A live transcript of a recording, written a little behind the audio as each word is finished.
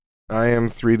I am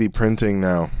 3D printing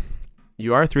now.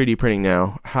 You are 3D printing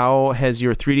now. How has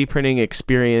your 3D printing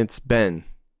experience been?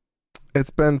 It's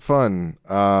been fun.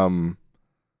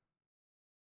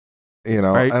 You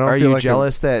know, are you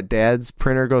jealous that Dad's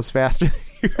printer goes faster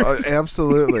than yours?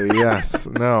 Absolutely, yes.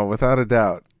 No, without a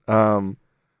doubt.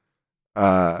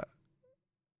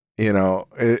 You know,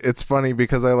 it's funny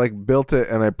because I like built it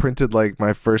and I printed like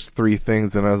my first 3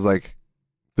 things and I was like,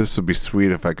 this would be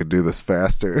sweet if I could do this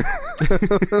faster.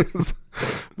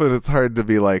 But it's hard to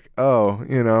be like, oh,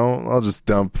 you know, I'll just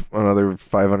dump another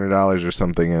 $500 or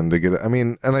something in to get it. I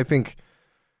mean, and I think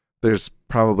there's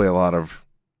probably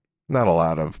not a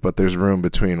lot of, but there's room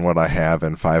between what I have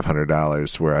and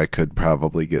 $500 where I could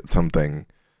probably get something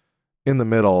in the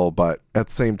middle. But at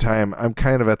the same time, I'm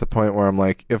kind of at the point where I'm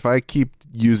like, if I keep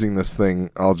using this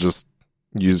thing, I'll just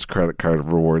use credit card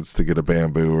rewards to get a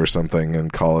Bamboo or something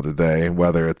and call it a day,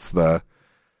 whether it's the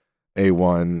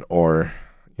A1 or,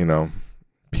 you know,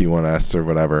 P1S or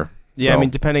whatever. Yeah, so, I mean,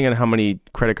 depending on how many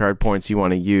credit card points you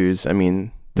want to use. I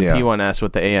mean, the P1S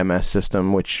with the AMS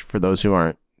system, which for those who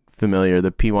aren't familiar,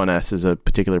 the P1S is a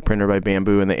particular printer by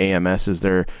Bamboo, and the AMS is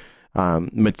their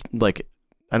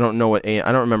I don't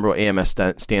remember what AMS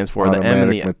stands for. Automatic the M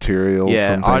and the materials.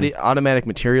 Yeah, automatic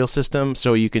material system.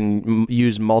 So you can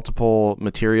use multiple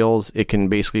materials. It can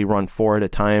basically run 4 at a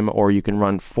time, or you can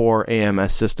run 4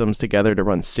 AMS systems together to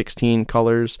run 16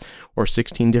 colors or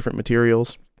 16 different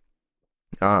materials,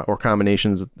 or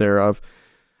combinations thereof,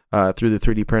 through the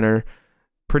 3D printer.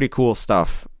 Pretty cool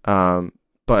stuff.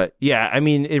 But yeah, I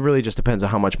mean, it really just depends on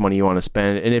how much money you want to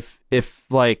spend. And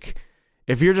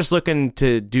if you're just looking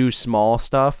to do small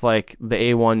stuff, like the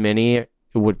A1 Mini, it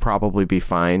would probably be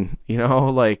fine. You know,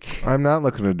 like, I'm not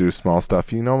looking to do small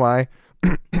stuff. You know why?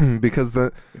 because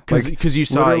you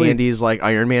saw Andy's like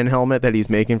Iron Man helmet that he's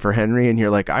making for Henry, and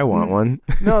you're like, I want one.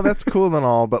 No, that's cool and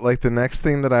all, but like the next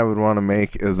thing that I would want to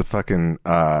make is a fucking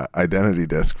identity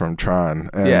disc from Tron.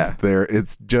 And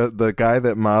it's just the guy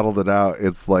that modeled it out.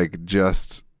 It's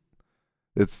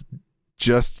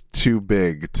just too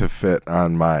big to fit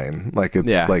on mine. Like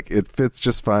like it fits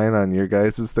just fine on your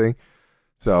guys' thing.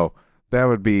 So that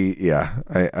would be I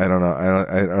don't know.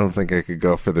 I don't think I could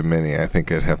go for the Mini. I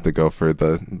think I'd have to go for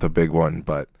the big one.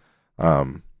 But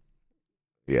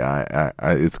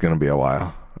it's gonna be a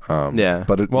while.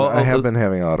 But I have been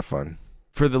having a lot of fun.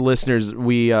 For the listeners,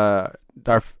 we our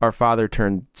father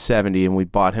turned 70 and we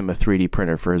bought him a 3D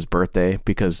printer for his birthday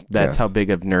because that's how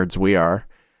big of nerds we are.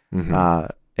 Mm-hmm.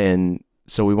 And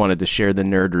so we wanted to share the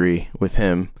nerdery with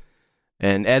him.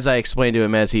 And as I explained to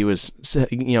him as he was,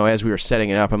 you know, as we were setting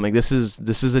it up, I'm like, this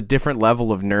is a different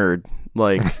level of nerd,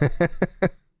 like,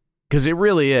 because it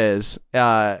really is,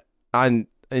 in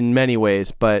many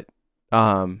ways. But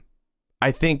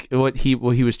I think what he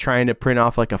was trying to print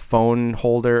off like a phone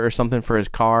holder or something for his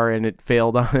car, and it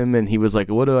failed on him, and he was like,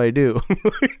 "What do I do?"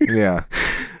 Yeah.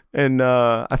 And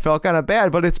I felt kind of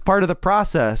bad, but it's part of the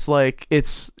process. Like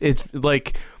it's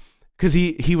like. Because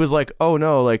he was like, oh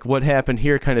no, like what happened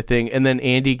here kind of thing. And then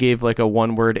Andy gave like a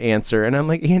 1-word answer. And I'm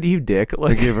like, Andy, you dick.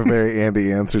 Like, I gave a very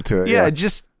Andy answer to it. Yeah,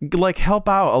 just like help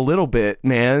out a little bit,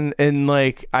 man. And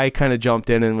like I kind of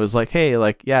jumped in and was like, hey,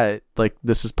 like, yeah, like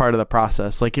this is part of the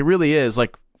process. Like it really is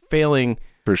like failing.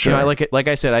 For sure. You know, like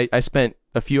I said, I spent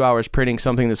a few hours printing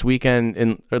something this weekend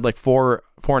or like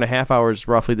 4.5 hours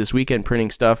roughly this weekend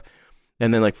printing stuff.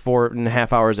 And then like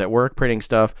 4.5 hours at work printing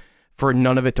stuff. For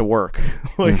none of it to work,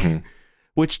 like,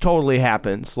 which totally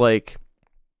happens. Like,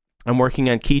 I'm working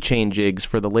on keychain jigs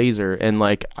for the laser, and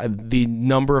like the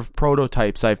number of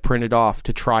prototypes I've printed off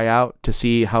to try out to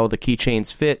see how the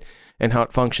keychains fit and how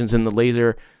it functions in the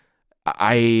laser.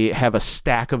 I have a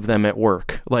stack of them at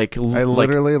work. Like, I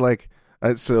literally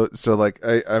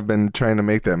I've been trying to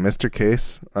make that Mr.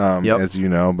 case, as you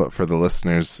know, but for the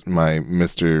listeners, my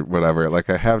Mr. whatever, like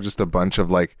I have just a bunch of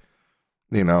like.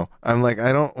 You know, I'm like,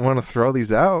 I don't want to throw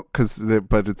these out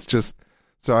but it's just,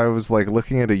 so I was like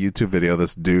looking at a YouTube video,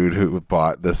 this dude who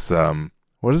bought this,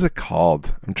 what is it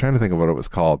called? I'm trying to think of what it was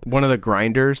called. One of the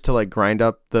grinders to like grind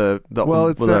up the well,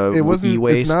 it's not, it wasn't,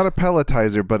 e-waste. It's not a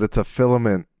pelletizer, but it's a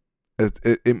filament.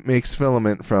 It makes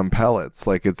filament from pellets.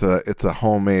 Like it's a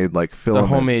homemade like filament.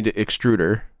 The homemade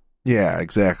extruder. Yeah,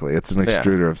 exactly. It's an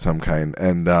extruder of some kind.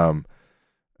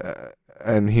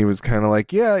 And he was kind of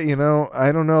like, yeah, you know,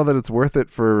 I don't know that it's worth it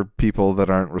for people that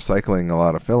aren't recycling a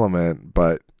lot of filament,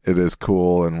 but it is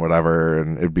cool and whatever,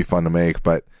 and it'd be fun to make.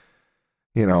 But,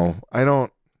 you know,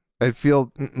 I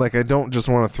feel like I don't just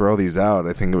want to throw these out.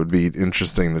 I think it would be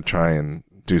interesting to try and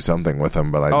do something with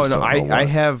them, but I just don't know what.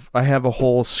 I have a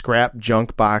whole scrap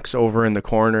junk box over in the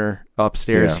corner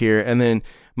upstairs here, and then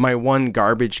my one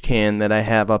garbage can that I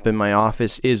have up in my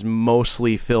office is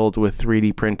mostly filled with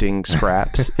 3D printing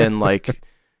scraps and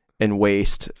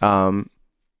waste.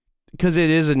 Because it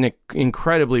is an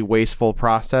incredibly wasteful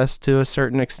process to a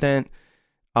certain extent.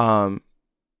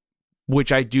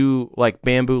 Which I do like.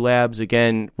 Bamboo Labs,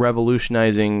 again,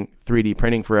 revolutionizing 3D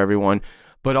printing for everyone.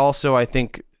 But also, I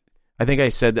think I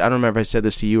said, I don't remember if I said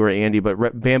this to you or Andy,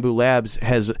 but Bamboo Labs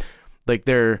has like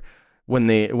when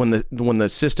the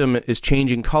system is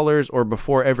changing colors or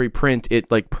before every print, it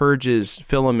like purges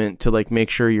filament to like make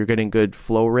sure you're getting good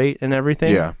flow rate and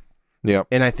everything. Yeah. Yep.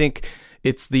 And I think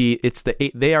they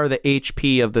are the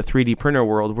HP of the 3D printer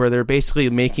world, where they're basically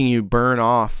making you burn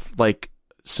off like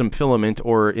some filament,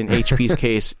 or in HP's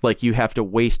case, like you have to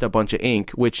waste a bunch of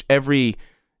ink, which every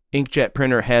inkjet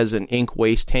printer has an ink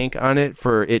waste tank on it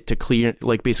for it to clear,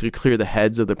 like basically clear the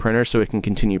heads of the printer so it can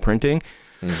continue printing.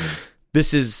 Mm-hmm.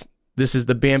 This is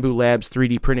the Bamboo Labs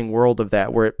 3D printing world of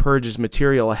that, where it purges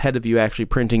material ahead of you actually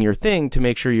printing your thing to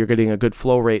make sure you're getting a good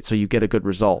flow rate so you get a good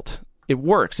result. It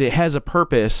works. It has a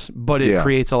purpose, but it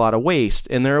creates a lot of waste.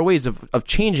 And there are ways of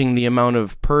changing the amount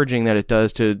of purging that it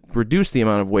does to reduce the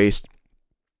amount of waste.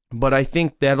 But I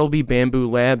think that'll be Bamboo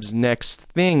Labs' next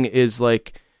thing, is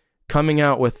like coming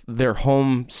out with their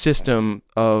home system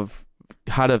of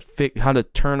how to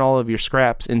turn all of your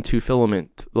scraps into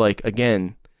filament, like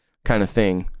again, kind of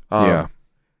thing. I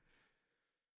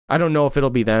don't know if it'll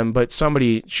be them, but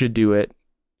somebody should do it.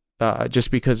 Just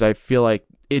because I feel like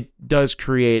it does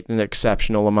create an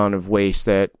exceptional amount of waste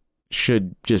that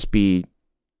should just be.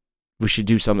 We should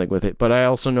do something with it. But I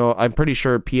also know, I'm pretty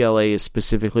sure PLA is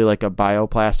specifically like a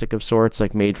bioplastic of sorts,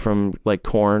 like made from like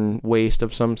corn waste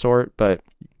of some sort. But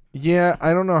yeah,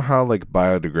 I don't know how like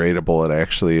biodegradable it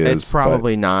actually is. It's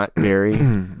probably not very,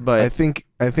 but I think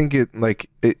it like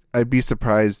it. I'd be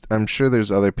surprised. I'm sure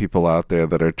there's other people out there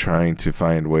that are trying to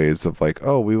find ways of like,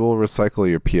 oh, we will recycle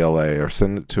your PLA or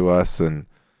send it to us, and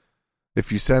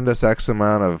if you send us X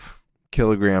amount of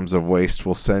kilograms of waste,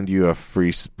 we'll send you a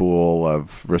free spool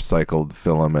of recycled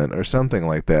filament or something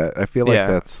like that. I feel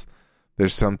like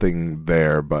there's something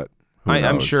there, but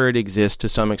I'm sure it exists to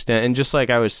some extent. And just like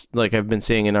I've been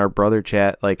saying in our brother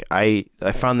chat, like I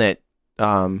found that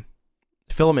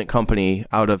filament company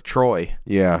out of Troy.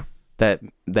 Yeah.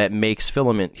 That makes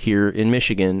filament here in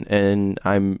Michigan, and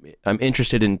I'm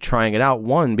interested in trying it out.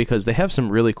 One, because they have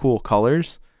some really cool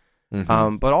colors.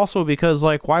 Mm-hmm. But also because,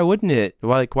 like, why wouldn't it?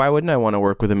 Like, why wouldn't I want to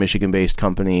work with a Michigan-based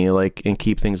company, like, and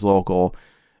keep things local?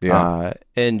 Yeah.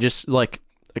 And just like,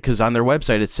 because on their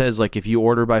website it says like if you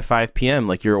order by 5 p.m.,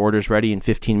 like your order's ready in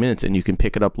 15 minutes, and you can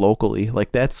pick it up locally.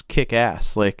 Like, that's kick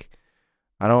ass. Like,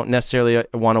 I don't necessarily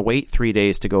want to wait 3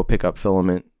 days to go pick up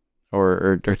filament,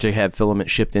 or to have filament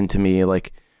shipped into me.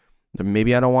 Like,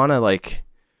 maybe I don't want to like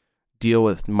deal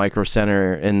with Micro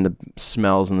Center and the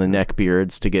smells and the neck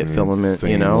beards to get filament,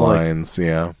 you know, lines, like,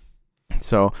 yeah.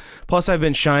 So, plus I've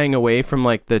been shying away from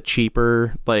like the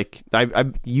cheaper, like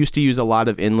I used to use a lot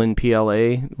of Inland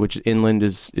PLA, which Inland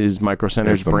is Micro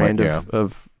Center's brand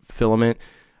of filament,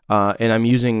 and I'm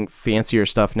using fancier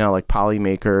stuff now like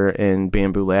Polymaker and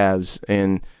Bamboo Labs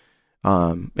and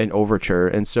Overture,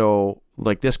 and so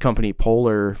like this company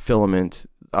Polar Filament,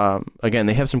 again,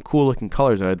 they have some cool looking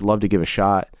colors that I'd love to give a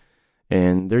shot.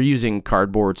 And they're using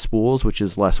cardboard spools, which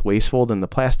is less wasteful than the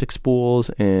plastic spools.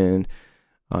 And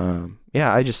I don't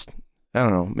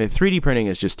know. 3D printing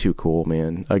is just too cool,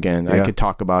 man. Again, I could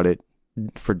talk about it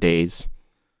for days.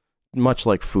 Much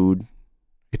like food. I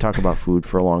could talk about food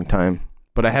for a long time.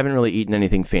 But I haven't really eaten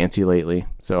anything fancy lately,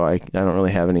 so I don't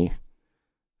really have any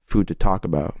food to talk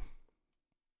about.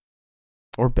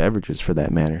 Or beverages, for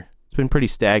that matter. It's been pretty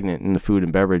stagnant in the food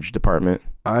and beverage department.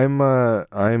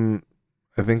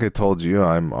 I think I told you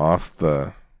I'm off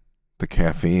the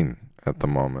caffeine at the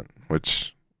moment,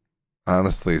 which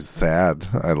honestly is sad.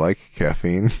 I like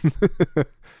caffeine.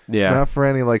 Yeah. Not for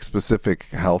any like specific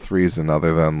health reason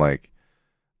other than like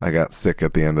I got sick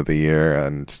at the end of the year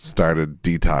and started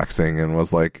detoxing and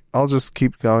was like, I'll just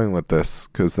keep going with this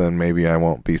because then maybe I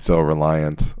won't be so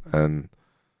reliant. And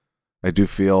I do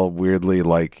feel weirdly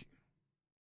like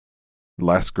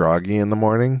less groggy in the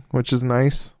morning, which is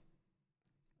nice.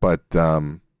 But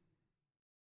I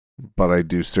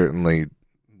do certainly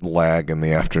lag in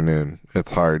the afternoon.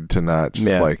 It's hard to not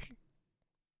just like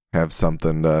have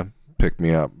something to pick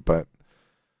me up. But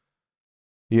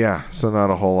yeah, so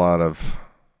not a whole lot of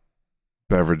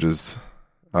beverages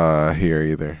here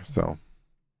either. So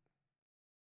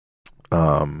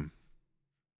but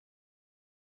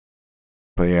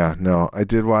yeah, no, I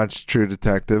did watch True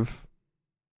Detective.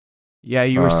 Yeah,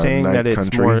 you were saying Night that it's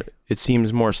Country. it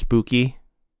seems more spooky.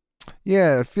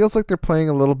 Yeah, it feels like they're playing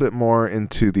a little bit more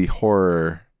into the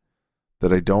horror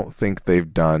that I don't think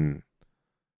they've done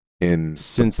in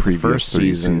Since the the first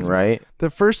season, seasons. right? The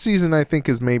first season, I think,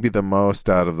 is maybe the most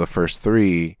out of the first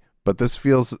three, but this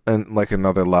feels like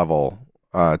another level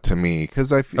to me,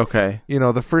 because Okay.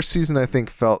 the first season I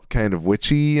think felt kind of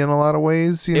witchy in a lot of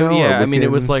ways. Yeah, I mean,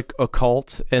 it was like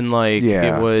occult and like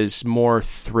Yeah. it was more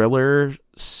thriller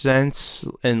sense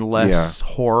and less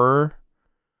horror.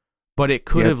 But it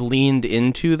could have leaned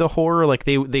into the horror. Like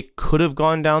they could have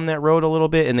gone down that road a little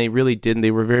bit, and they really didn't.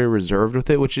 They were very reserved with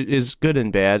it, which is good and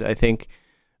bad. I think.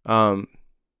 That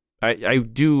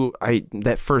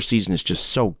first season is just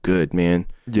so good, man.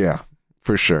 Yeah,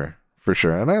 for sure,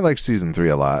 and I like season 3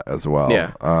 a lot as well.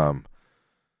 Yeah.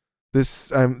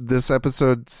 This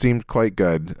episode seemed quite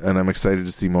good, and I'm excited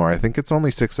to see more. I think it's only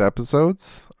 6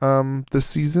 episodes this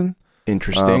season.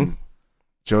 Interesting.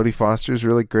 Jodie Foster's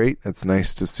really great. It's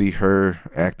nice to see her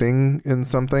acting in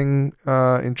something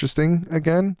interesting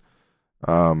again.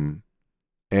 And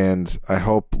I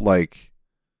hope it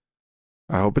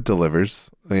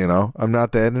delivers. I'm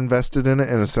not that invested in it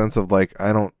in a sense of I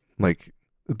don't like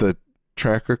the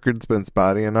track record's been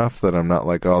spotty enough that I'm not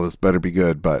like, oh, this better be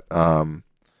good. But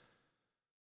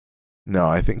no,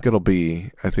 I think it'll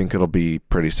be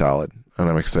pretty solid,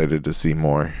 and I'm excited to see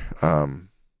more.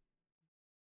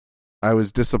 I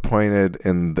was disappointed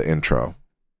in the intro.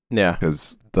 Yeah.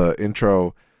 Because I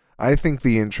think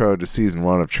the intro to season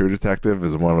 1 of True Detective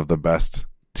is one of the best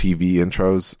TV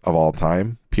intros of all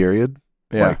time, period.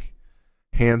 Yeah.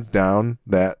 Hands down,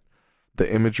 that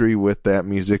the imagery with that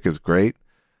music is great.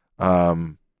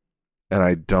 And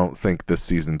I don't think this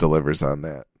season delivers on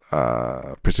that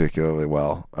particularly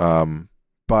well.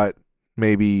 But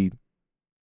maybe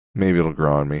it'll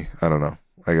grow on me. I don't know.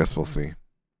 I guess we'll see.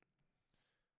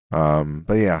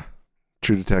 But yeah,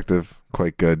 True Detective,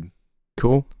 quite good.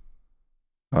 Cool.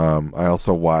 I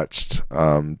also watched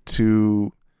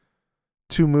two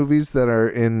movies that are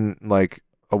in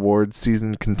award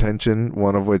season contention,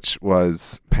 one of which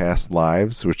was Past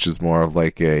Lives, which is more of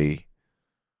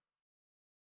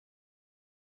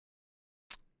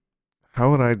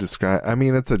how would I describe? I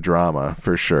mean, it's a drama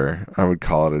for sure. I would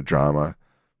call it a drama,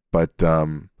 but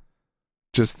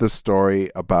just the story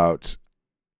about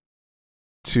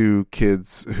 2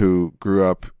 kids who grew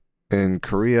up in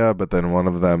Korea, but then one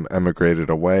of them emigrated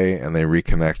away, and they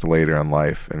reconnect later in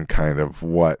life, and kind of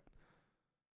what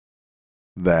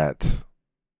that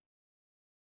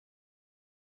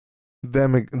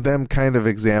them kind of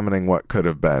examining what could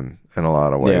have been in a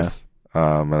lot of ways.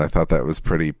 And I thought that was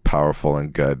pretty powerful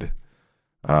and good.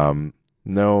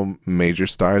 No major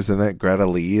stars in it. Greta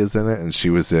Lee is in it, and she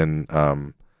was in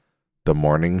The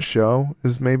Morning Show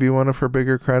is maybe one of her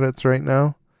bigger credits right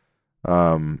now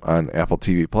on Apple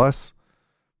TV Plus.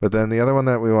 But then the other one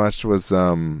that we watched was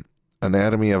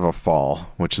Anatomy of a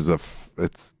Fall, which is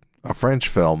it's a French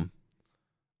film,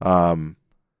 and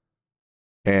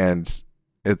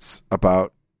it's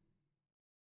about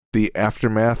the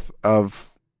aftermath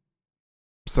of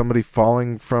somebody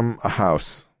falling from a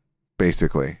house,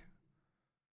 basically.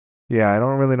 Yeah, I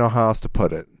don't really know how else to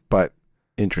put it, but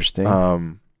interesting.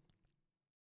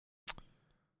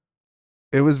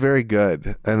 It was very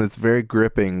good, and it's very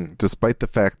gripping, despite the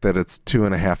fact that it's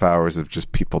 2.5 hours of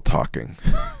just people talking.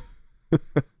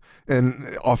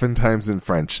 And oftentimes in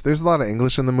French. There's a lot of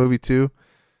English in the movie, too.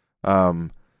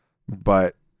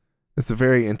 But it's a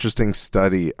very interesting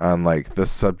study on, the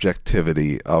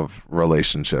subjectivity of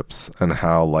relationships and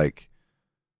how,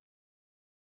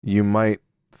 you might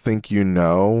think you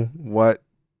know what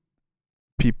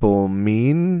people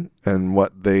mean and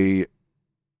what they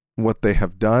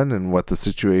have done and what the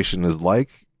situation is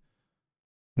like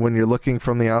when you're looking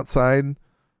from the outside,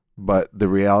 but the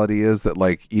reality is that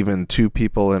even 2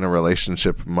 people in a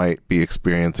relationship might be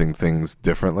experiencing things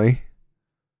differently.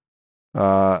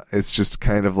 It's just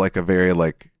kind of a very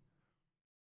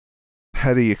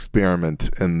heady experiment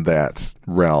in that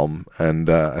realm, and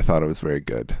I thought it was very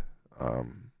good.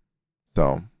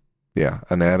 So yeah,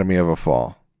 Anatomy of a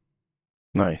Fall.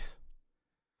 Nice.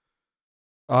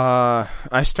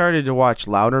 I started to watch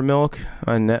Loudermilk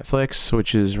on Netflix,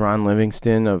 which is Ron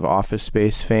Livingston of Office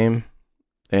Space fame,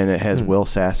 and it has Will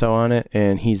Sasso on it,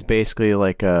 and he's basically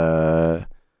I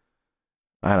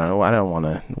don't know. I don't want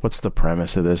to. What's the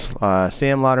premise of this?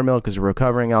 Sam Loudermilk is a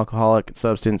recovering alcoholic and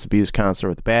substance abuse counselor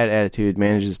with a bad attitude,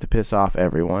 manages to piss off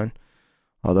everyone.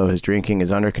 Although his drinking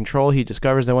is under control, he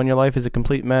discovers that when your life is a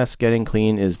complete mess, getting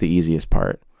clean is the easiest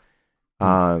part.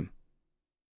 Yeah,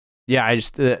 I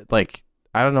just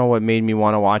I don't know what made me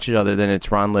want to watch it other than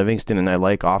it's Ron Livingston and I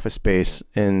like Office Space,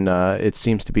 and it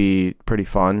seems to be pretty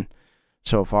fun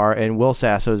so far. And Will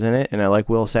Sasso's in it, and I like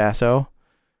Will Sasso.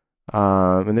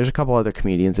 And there's a couple other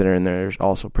comedians that are in there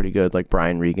also pretty good, like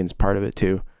Brian Regan's part of it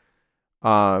too.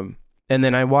 And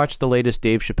then I watched the latest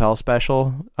Dave Chappelle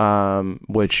special,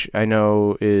 which I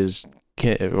know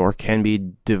can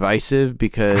be divisive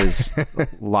because a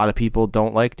lot of people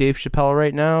don't like Dave Chappelle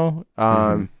right now.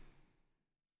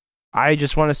 I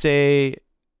just want to say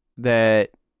that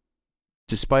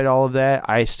despite all of that,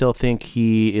 I still think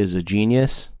he is a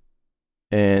genius.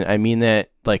 And I mean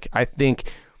that, like, I think,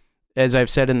 as I've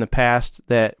said in the past,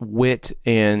 that wit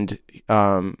and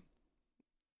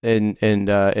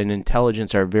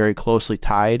intelligence are very closely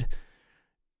tied.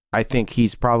 I think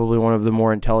he's probably one of the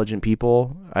more intelligent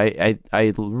people. I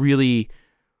really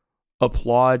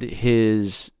applaud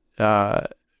his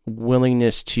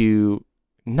willingness to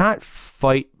not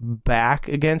fight back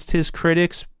against his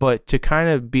critics, but to kind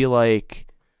of be like,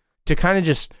 to kind of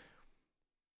just,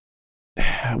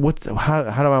 how do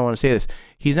I want to say this?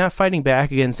 He's not fighting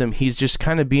back against them. He's just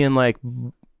kind of being like,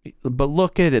 but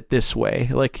look at it this way.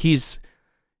 Like his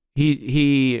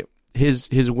the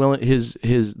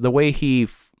way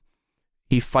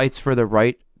he fights for the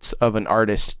rights of an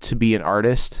artist to be an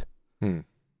artist,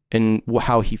 and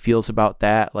how he feels about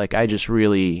that. Like, I just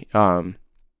really,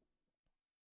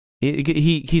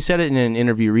 he said it in an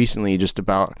interview recently, just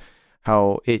about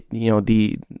how it,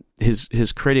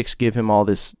 his critics give him all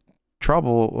this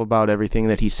trouble about everything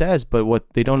that he says, but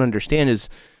what they don't understand is,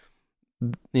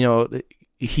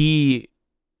 he's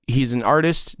an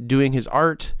artist doing his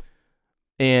art,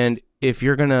 and if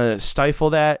you're gonna stifle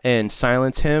that and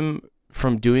silence him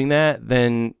from doing that,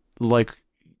 then like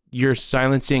you're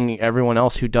silencing everyone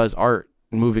else who does art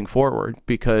moving forward,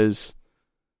 because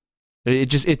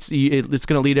it's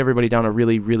going to lead everybody down a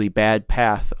really, really bad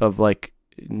path of like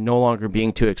no longer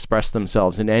being to express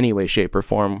themselves in any way, shape, or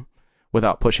form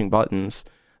without pushing buttons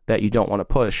that you don't want to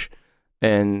push.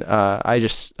 And I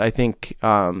think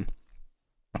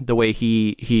the way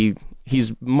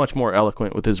he's much more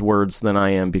eloquent with his words than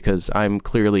I am, because I'm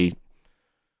clearly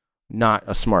not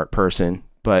a smart person,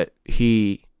 but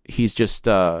he's just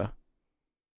I'm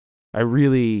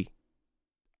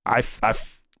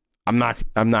not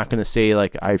going to say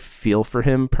like I feel for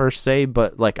him per se,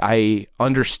 but like I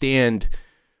understand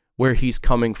where he's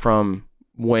coming from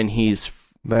when he's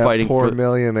fighting poor for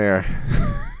millionaire.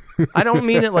 I don't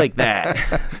mean it like that.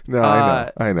 No,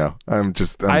 I know.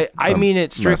 I mean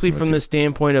it strictly from the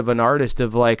standpoint of an artist,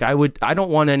 of like, I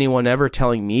don't want anyone ever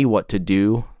telling me what to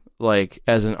do, like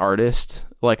as an artist.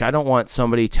 Like, I don't want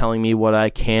somebody telling me what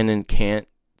I can and can't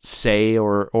say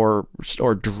or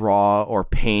draw or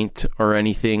paint or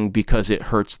anything because it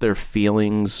hurts their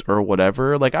feelings or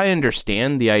whatever. Like, I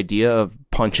understand the idea of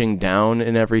punching down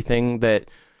and everything that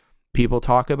people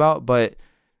talk about, but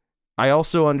I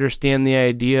also understand the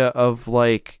idea of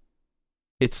like,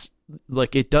 it's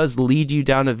like, it does lead you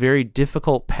down a very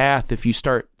difficult path if you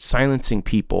start silencing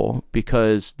people,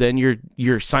 because then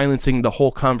you're silencing the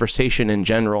whole conversation in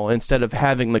general. Instead of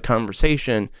having the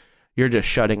conversation, you're just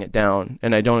shutting it down.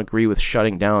 And I don't agree with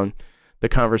shutting down the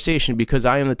conversation, because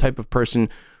I am the type of person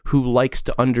who likes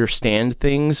to understand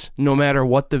things no matter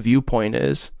what the viewpoint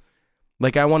is.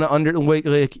 Like, I want to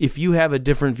like, if you have a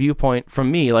different viewpoint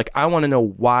from me, like, I want to know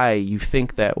why you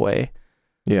think that way.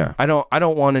 Yeah. I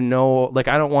don't want to know, like,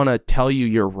 I don't want to tell you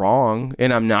you're wrong,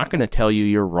 and I'm not going to tell you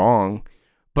you're wrong,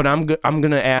 but I'm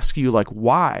going to ask you, like,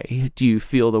 why do you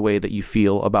feel the way that you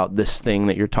feel about this thing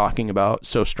that you're talking about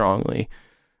so strongly?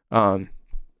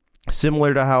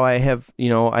 Similar to how I have,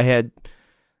 I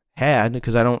had,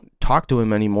 because I don't talk to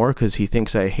him anymore because he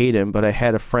thinks I hate him, but I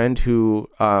had a friend who,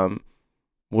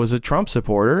 was a Trump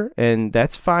supporter, and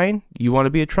that's fine. You want to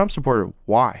be a Trump supporter.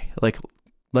 Why? Like,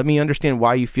 let me understand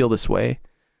why you feel this way.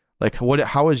 Like,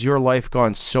 how has your life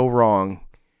gone so wrong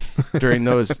during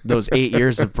those 8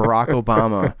 years of Barack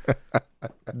Obama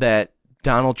that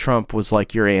Donald Trump was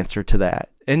like your answer to that?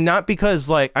 And not because,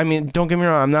 like, I mean, don't get me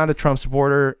wrong, I'm not a Trump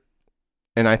supporter,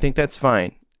 and I think that's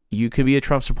fine. You can be a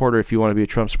Trump supporter if you want to be a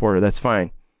Trump supporter. That's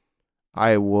fine.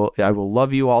 I will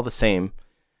love you all the same.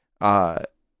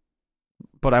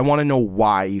 But I want to know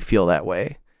why you feel that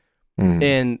way.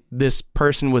 And this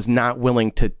person was not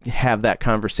willing to have that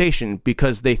conversation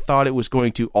because they thought it was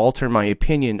going to alter my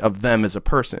opinion of them as a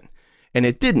person. And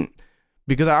it didn't,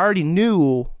 because I already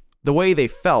knew the way they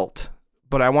felt,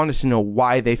 but I wanted to know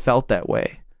why they felt that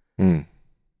way. And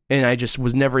I just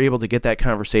was never able to get that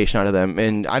conversation out of them.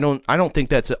 And I don't think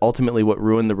that's ultimately what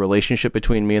ruined the relationship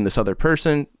between me and this other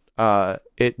person. But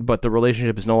the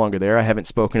relationship is no longer there. I haven't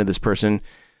spoken to this person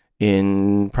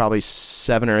in probably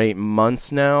 7 or 8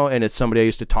 months now, and it's somebody I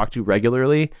used to talk to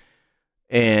regularly.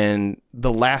 And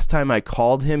the last time I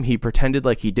called him, he pretended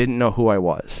like he didn't know who I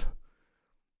was.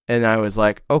 And I was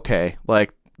like, okay,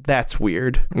 like, that's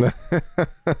weird.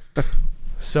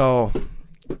 So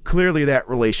clearly that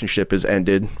relationship is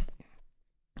ended,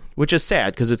 which is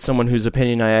sad because it's someone whose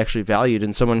opinion I actually valued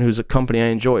and someone whose company I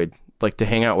enjoyed, like, to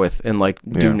hang out with and, like,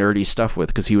 do nerdy stuff with,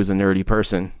 because he was a nerdy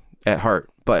person at heart.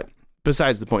 But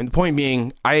besides the point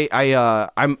being,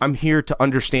 I'm here to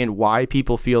understand why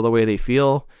people feel the way they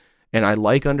feel. And I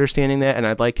like understanding that, and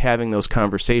I like having those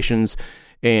conversations.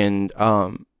 And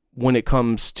when it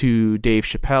comes to Dave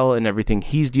Chappelle and everything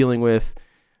he's dealing with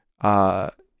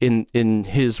in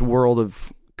his world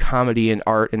of comedy and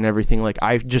art and everything, like,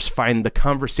 I just find the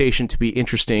conversation to be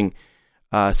interesting.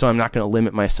 So I'm not going to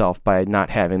limit myself by not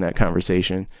having that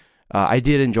conversation. I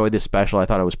did enjoy this special. I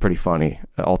thought it was pretty funny,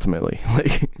 ultimately.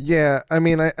 Yeah, I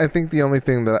mean, I think the only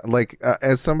thing that, like,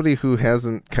 as somebody who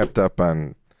hasn't kept up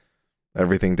on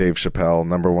everything Dave Chappelle,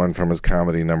 number one, from his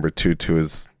comedy, number two, to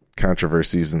his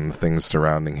controversies and the things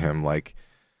surrounding him, like...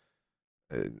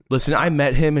 Listen, I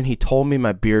met him and he told me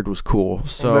my beard was cool,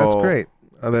 so... That's great.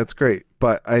 That's great.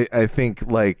 But I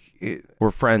think, like...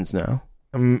 we're friends now.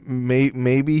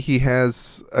 Maybe he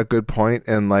has a good point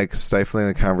in, like, stifling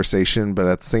the conversation, but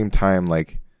at the same time,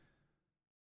 like,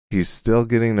 he's still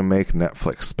getting to make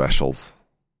Netflix specials.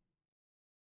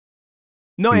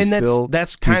 No, and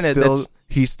that's kind of...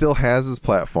 He still has his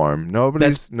platform.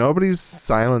 Nobody's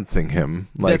silencing him.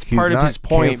 Like, that's part of his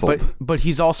point, canceled. but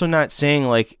he's also not saying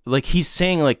like he's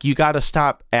saying, like, you got to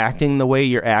stop acting the way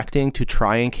you're acting to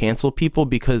try and cancel people,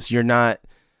 because you're not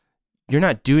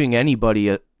doing anybody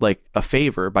a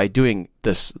favor by doing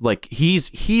this. Like,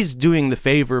 he's doing the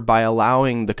favor by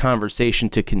allowing the conversation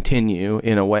to continue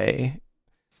in a way.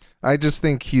 I just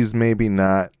think he's maybe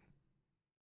not.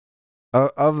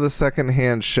 Of the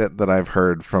secondhand shit that I've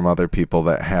heard from other people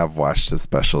that have watched his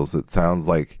specials, it sounds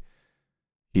like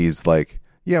he's like,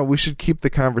 yeah, we should keep the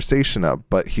conversation up,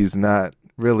 but he's not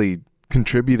really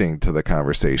contributing to the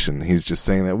conversation. He's just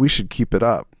saying that we should keep it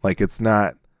up. Like, it's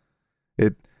not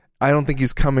it. I don't think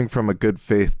he's coming from a good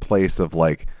faith place of,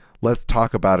 like, let's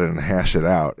talk about it and hash it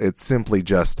out. It's simply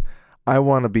just, I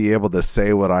want to be able to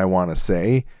say what I want to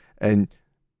say and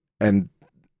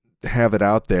have it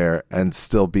out there and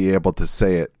still be able to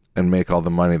say it and make all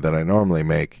the money that I normally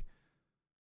make.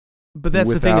 But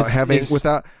that's the thing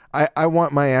I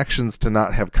want my actions to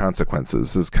not have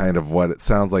consequences, is kind of what it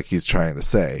sounds like he's trying to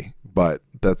say, but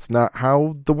that's not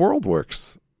how the world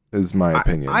works, is my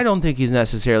opinion. I don't think he's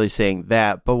necessarily saying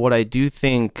that, but what I do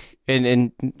think,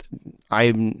 and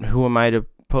who am I to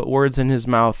put words in his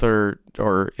mouth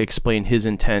or explain his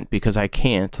intent, because I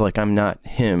can't, like, I'm not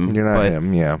him. You're not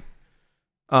him, yeah.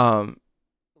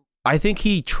 I think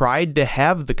he tried to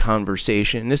have the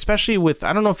conversation, especially with,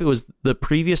 I don't know if it was the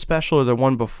previous special or the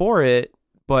one before it,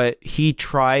 but he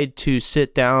tried to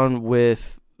sit down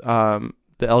with the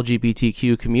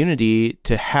LGBTQ community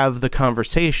to have the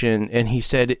conversation, and he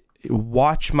said,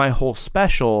 watch my whole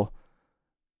special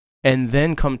and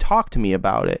then come talk to me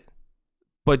about it.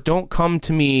 But don't come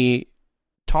to me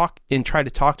try to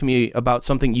talk to me about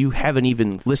something you haven't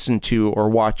even listened to or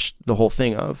watched the whole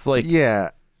thing of. Like,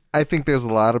 yeah, I think there's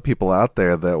a lot of people out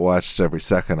there that watched every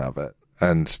second of it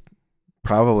and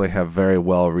probably have very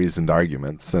well-reasoned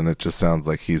arguments, and it just sounds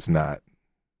like he's not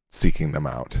seeking them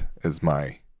out, is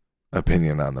my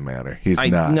opinion on the matter.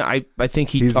 I think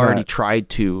he's already tried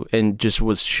to and just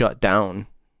was shut down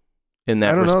in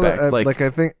that respect.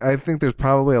 I think there's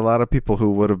probably a lot of people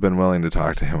who would have been willing to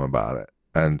talk to him about it,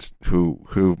 and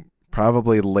who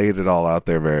probably laid it all out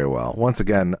there very well. Once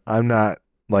again, I'm not,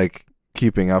 like,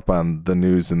 keeping up on the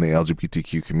news in the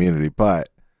LGBTQ community, but,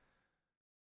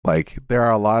 like, there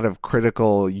are a lot of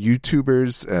critical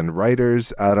YouTubers and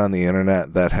writers out on the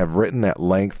internet that have written at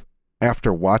length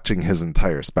after watching his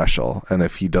entire special, and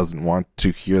if he doesn't want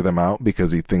to hear them out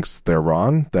because he thinks they're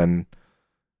wrong, then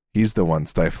he's the one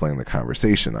stifling the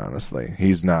conversation, honestly.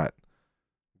 He's not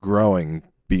growing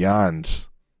beyond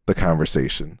the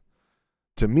conversation.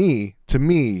 To me,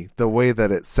 the way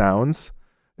that it sounds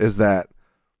is that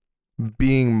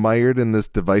being mired in this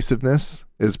divisiveness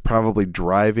is probably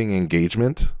driving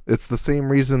engagement. It's the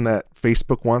same reason that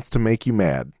Facebook wants to make you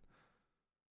mad.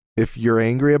 If you're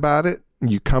angry about it,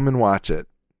 you come and watch it,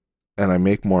 and I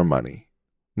make more money.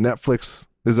 Netflix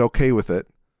is okay with it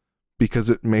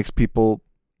because it makes people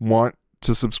want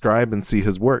to subscribe and see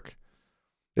his work.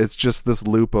 It's just this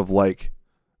loop of, like,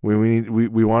 we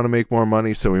want to make more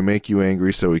money, so we make you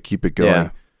angry, so we keep it going. Yeah.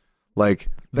 Like,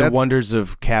 the wonders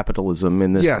of capitalism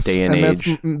in this day and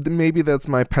age. Maybe that's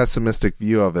my pessimistic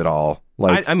view of it all.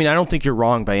 Like, I mean, I don't think you're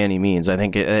wrong by any means. I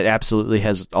think it absolutely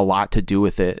has a lot to do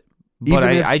with it. But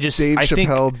even if Dave I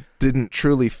Chappelle think, didn't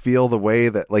truly feel the way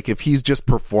that, like, if he's just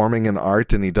performing an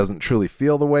art and he doesn't truly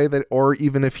feel the way that, or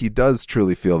even if he does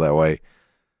truly feel that way,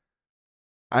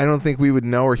 I don't think we would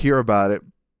know or hear about it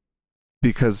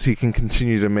because he can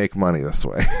continue to make money this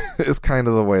way. Is kind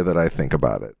of the way that I think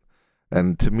about it.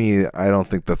 And to me, I don't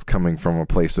think that's coming from a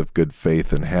place of good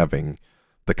faith and having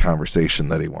the conversation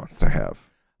that he wants to have.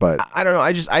 But I don't know.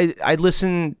 I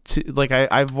listen to, like,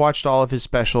 I've watched all of his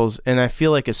specials, and I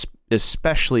feel like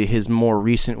especially his more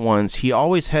recent ones, he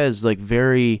always has like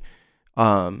very,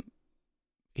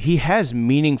 he has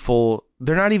meaningful,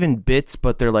 they're not even bits,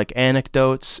 but they're like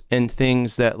anecdotes and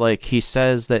things that like he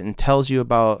says that and tells you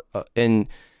about, and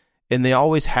they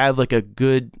always have like a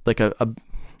good, like a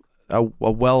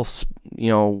well,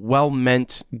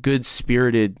 well-meant,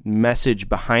 good-spirited message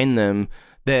behind them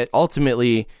that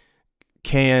ultimately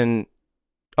can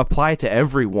apply to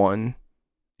everyone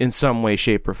in some way,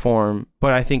 shape, or form.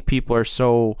 But I think people are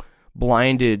so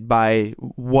blinded by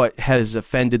what has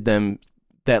offended them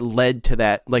that led to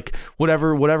that, like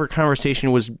whatever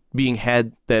conversation was being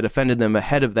had that offended them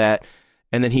ahead of that,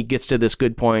 and then he gets to this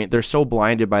good point. They're so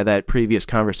blinded by that previous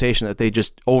conversation that they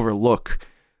just overlook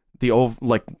the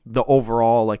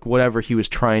overall, like, whatever he was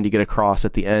trying to get across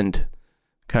at the end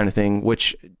kind of thing,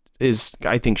 which is,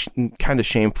 I think, kind of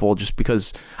shameful, just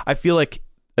because I feel like,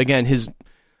 again,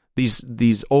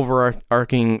 these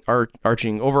overarching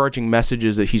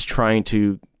messages that he's trying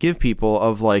to give people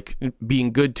of like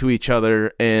being good to each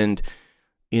other and,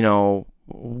 you know,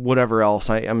 whatever else.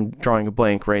 I'm drawing a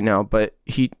blank right now, but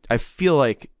I feel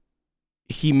like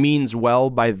he means well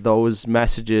by those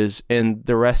messages, and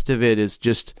the rest of it is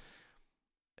just,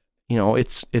 you know,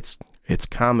 it's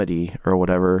comedy or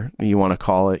whatever you want to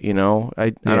call it, you know. I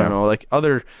don't know, like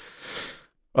other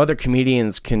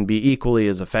comedians can be equally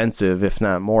as offensive, if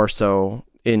not more so,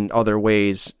 in other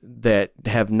ways that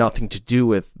have nothing to do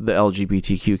with the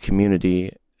LGBTQ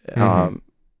community. Mm-hmm.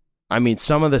 I mean,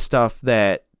 some of the stuff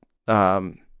that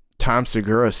Tom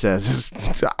Segura says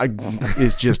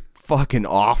is just fucking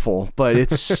awful, but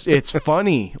it's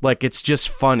funny. Like, it's just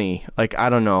funny. Like, I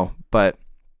don't know, but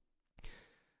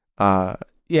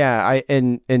yeah,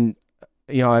 and you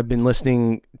know, I've been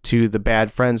listening to the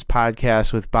Bad Friends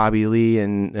podcast with Bobby Lee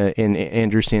and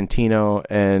Andrew Santino,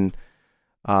 and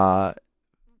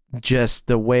just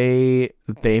the way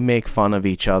they make fun of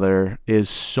each other is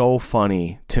so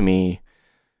funny to me.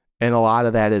 And a lot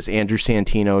of that is Andrew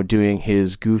Santino doing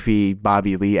his goofy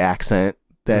Bobby Lee accent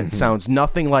that sounds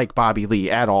nothing like Bobby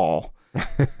Lee at all,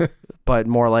 but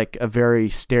more like a very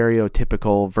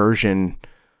stereotypical version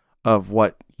of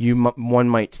what one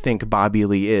might think Bobby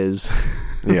Lee is.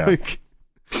 Yeah.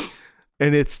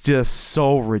 And it's just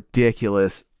so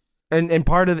ridiculous. And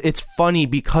part of it's funny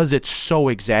because it's so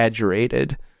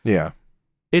exaggerated. Yeah.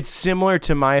 It's similar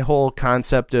to my whole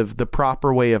concept of the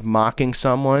proper way of mocking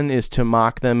someone is to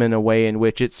mock them in a way in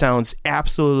which it sounds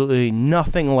absolutely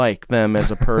nothing like them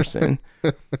as a person,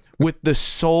 with the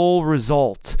sole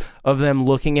result of them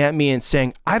looking at me and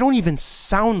saying, I don't even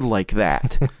sound like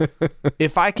that.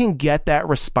 If I can get that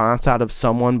response out of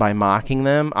someone by mocking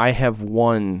them, I have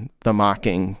won the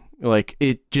mocking. Like,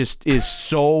 it just is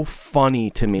so funny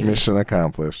to me. Mission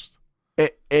accomplished.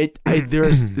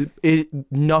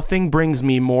 Nothing brings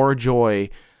me more joy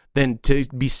than to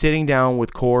be sitting down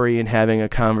with Corey and having a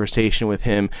conversation with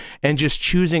him and just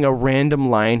choosing a random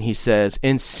line he says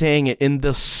and saying it in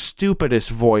the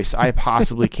stupidest voice I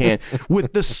possibly can,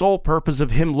 with the sole purpose of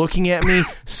him looking at me,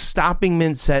 stopping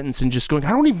mid-sentence and just going,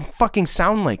 I don't even fucking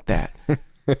sound like that.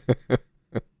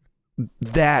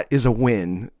 That is a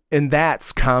win. And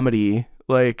that's comedy.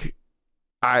 Like,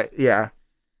 I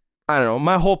don't know.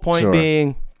 My whole point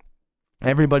being,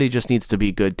 everybody just needs to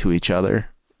be good to each other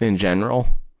in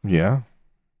general. Yeah,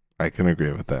 I can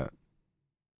agree with that.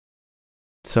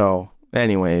 So,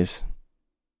 anyways,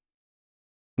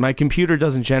 my computer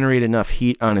doesn't generate enough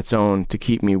heat on its own to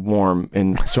keep me warm,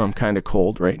 and so I'm kind of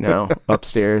cold right now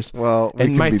upstairs. Well,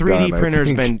 and my 3D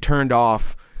printer's been turned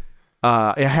off.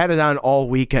 I had it on all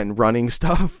weekend running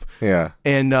stuff. Yeah.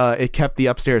 And it kept the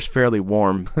upstairs fairly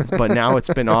warm. But now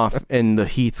it's been off and the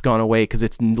heat's gone away because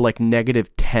it's like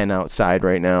 -10 outside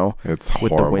right now. It's with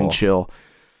horrible. the wind chill.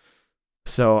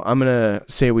 So I'm going to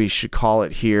say we should call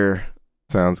it here.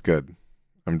 Sounds good.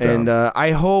 I'm down. And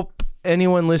I hope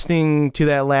anyone listening to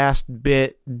that last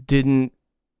bit didn't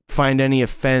find any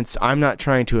offense. I'm not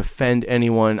trying to offend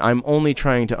anyone. I'm only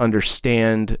trying to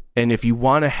understand. And if you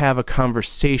want to have a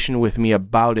conversation with me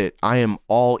about it, I am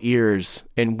all ears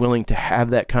and willing to have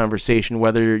that conversation,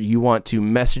 whether you want to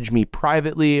message me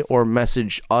privately or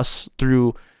message us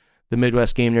through the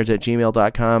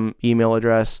MidwestGameNerds@gmail.com email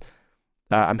address.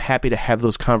 I'm happy to have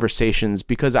those conversations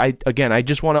because I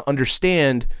just want to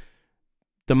understand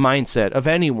the mindset of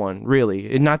anyone,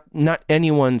 really, and not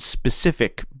anyone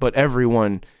specific, but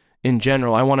everyone in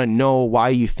general. I want to know why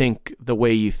you think the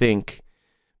way you think,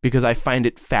 because I find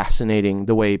it fascinating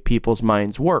the way people's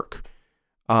minds work.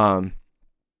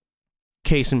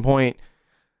 Case in point,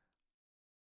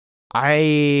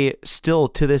 I still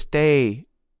to this day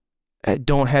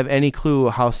don't have any clue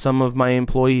how some of my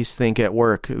employees think at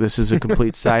work. This is a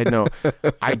complete side note.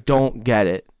 I don't get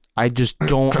it. I just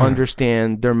don't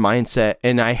understand their mindset,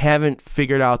 and I haven't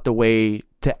figured out the way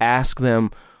to ask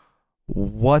them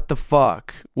what the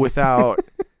fuck without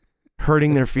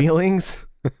hurting their feelings.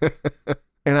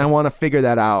 And I want to figure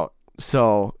that out.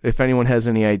 So if anyone has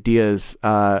any ideas,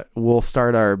 we'll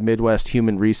start our Midwest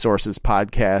Human Resources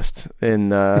podcast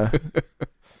and get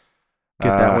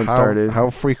that one started. How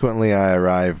frequently I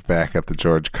arrive back at the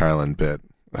George Carlin bit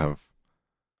of,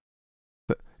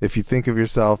 if you think of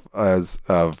yourself as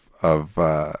of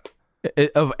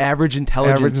average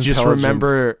intelligence, just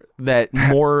remember that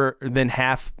more than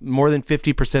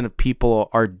 50% of people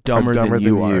are dumber than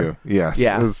you are. Yes.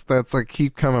 Yeah. That's like,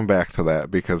 keep coming back to that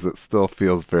because it still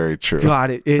feels very true. God,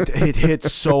 it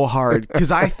hits so hard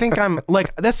because I think I'm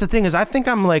like, that's the thing is I think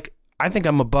I'm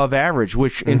above average,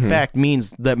 which in fact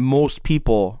means that most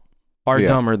people are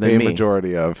dumber than me. A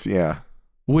majority of,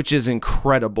 which is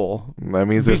incredible. That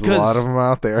means there's a lot of them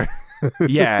out there.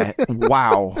 Yeah.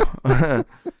 Wow.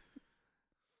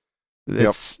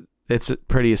 It's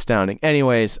pretty astounding.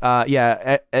 Anyways,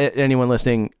 anyone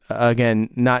listening, again,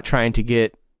 not trying to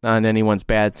get on anyone's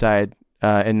bad side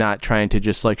and not trying to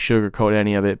just like sugarcoat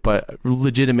any of it, but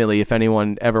legitimately, if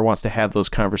anyone ever wants to have those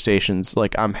conversations,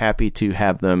 like I'm happy to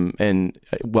have them and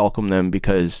welcome them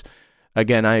because,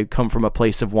 again, I come from a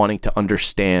place of wanting to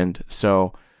understand.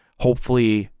 So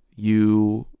hopefully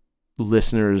you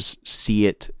listeners see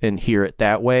it and hear it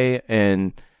that way,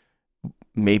 and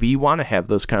maybe you want to have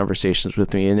those conversations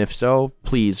with me, and if so,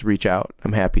 please reach out.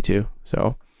 I'm happy to.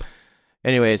 So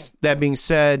anyways, that being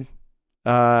said,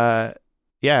 we'll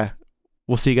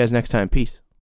see you guys next time. Peace.